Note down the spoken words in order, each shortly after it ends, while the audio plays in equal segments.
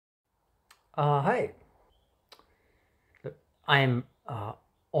Hi. I'm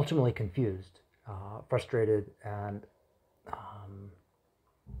ultimately confused, frustrated, and um,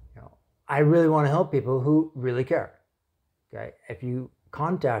 you know, I really want to help people who really care. Okay, if you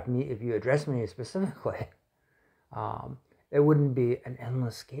contact me, if you address me specifically, um, it wouldn't be an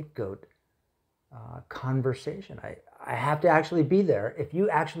endless scapegoat conversation. I have to actually be there. If you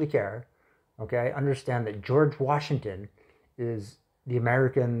actually care, okay, understand that George Washington is the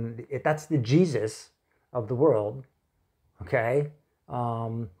American. That's the Jesus of the world. Okay.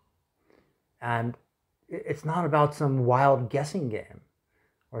 Um, and it's not about some wild guessing game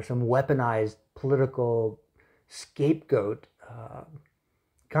or some weaponized political scapegoat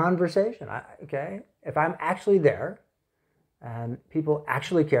conversation. Okay. If I'm actually there and people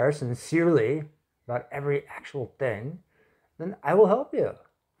actually care sincerely about every actual thing, then I will help you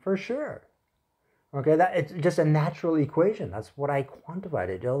for sure. Okay, that it's just a natural equation. That's what I quantified.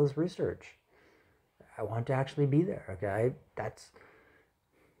 I did all this research. I want to actually be there. Okay, that's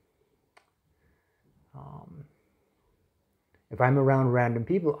um, if I'm around random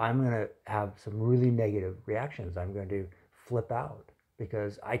people, I'm going to have some really negative reactions. I'm going to flip out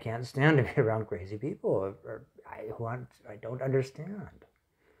because I can't stand to be around crazy people or I don't understand.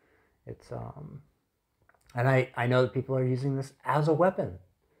 It's and I know that people are using this as a weapon.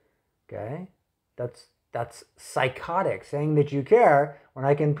 Okay, that's psychotic. Saying that you care when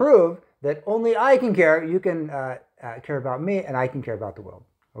I can prove that only I can care. You can care about me, and I can care about the world.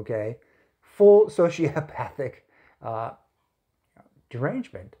 Okay, full sociopathic uh,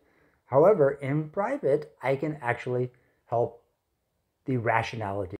 derangement. However, in private, I can actually help the rationality